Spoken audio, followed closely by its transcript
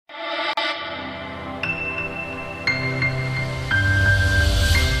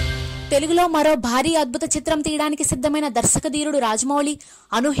తెలుగులో మరో భారీ అద్భుత చిత్రం తీయడానికి సిద్ధమైన దర్శకధీరుడు రాజమౌళి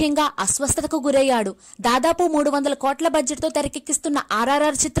అనూహ్యంగా అస్వస్థతకు గురయ్యాడు. దాదాపు 300 కోట్ల బడ్జెట్ తో తెరకెక్కిస్తున్న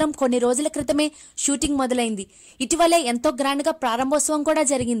ఆర్ఆర్ఆర్ చిత్రం కొన్ని రోజుల క్రితమే షూటింగ్ మొదలైంది. ఇటీవలే ఎంతో గ్రాండ్ గా ప్రారంభోత్సవం కూడా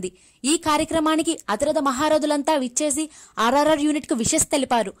జరిగింది. ఈ కార్యక్రమానికి అతిరథ మహారథులంతా విచ్చేసి ఆర్ఆర్ఆర్ యూనిట్ కు విషెస్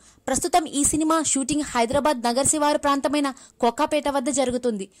తెలిపారు. ప్రస్తుతం ఈ సినిమా షూటింగ్ హైదరాబాద్ నగర్ శివారు ప్రాంతమైన కోకాపేట వద్ద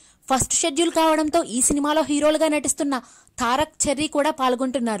జరుగుతుంది. ఫస్ట్ షెడ్యూల్ కావడంతో ఈ సినిమాలో హీరోలుగా నటిస్తున్న తారక్, చెర్రీ కూడా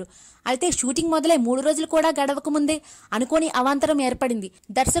పాల్గొంటున్నారు. అయితే షూటింగ్ మొదలై 3 రోజులు కూడా గడవక ముందే అనుకోని అవాంతరం ఏర్పడింది.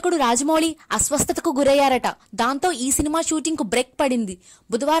 దర్శకుడు రాజమౌళి అస్వస్థతకు గురయ్యారట. దాంతో ఈ సినిమా షూటింగ్ కు బ్రేక్ పడింది.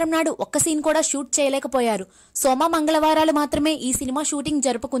 బుధవారం నాడు ఒక్క సీన్ కూడా షూట్ చేయలేకపోయారు. సోమ, మంగళవారాలు మాత్రమే ఈ సినిమా షూటింగ్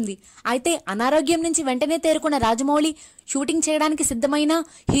జరుపుకుంది. అయితే అనారోగ్యం నుంచి వెంటనే తేరుకున్న రాజమౌళి షూటింగ్ చేయడానికి సిద్ధమైన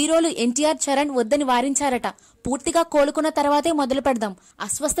హీరోలు ఎన్టీఆర్, చరణ్ వద్దని వారించారట. పూర్తిగా కోలుకున్న తర్వాతే మొదలు పెడదాం.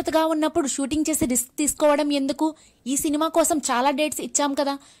 అస్వస్థతగా ఉన్నప్పుడు షూటింగ్ చేసి రిస్క్ తీసుకోవడం ఎందుకు? ఈ సినిమా కోసం చాలా డేట్స్ ఇచ్చాం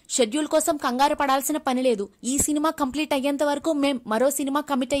కదా. షెడ్యూల్ కోసం కంగారు పడాల్సిన పని లేదు. ఈ సినిమా కంప్లీట్ అయ్యేంత వరకు మేం మరో సినిమా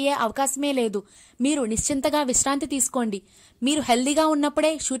కమిట్ అయ్యే అవకాశమే లేదు. మీరు నిశ్చింతగా విశ్రాంతి తీసుకోండి. మీరు హెల్దీగా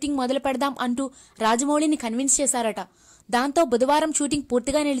ఉన్నప్పుడే షూటింగ్ మొదలు పెడదాం అంటూ రాజమౌళిని కన్విన్స్ చేశారట. దాంతో బుధవారం షూటింగ్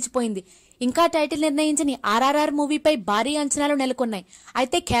పూర్తిగా నిలిచిపోయింది. ఇంకా టైటిల్ నిర్ణయించని ఆర్ఆర్ఆర్ మూవీపై భారీ అంచనాలు నెలకొన్నాయి.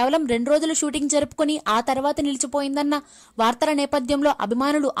 అయితే కేవలం 2 రోజులు షూటింగ్ జరుపుకుని ఆ తర్వాత నిలిచిపోయిందన్న వార్తల నేపథ్యంలో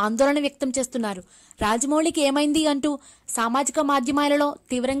అభిమానులు ఆందోళన వ్యక్తం చేస్తున్నారు. రాజమౌళికి ఏమైంది అంటూ సామాజిక మాధ్యమాలలో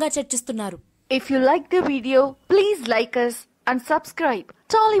తీవ్రంగా చర్చిస్తున్నారు. If you like the video, please like us and subscribe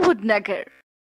Tollywood Nagar.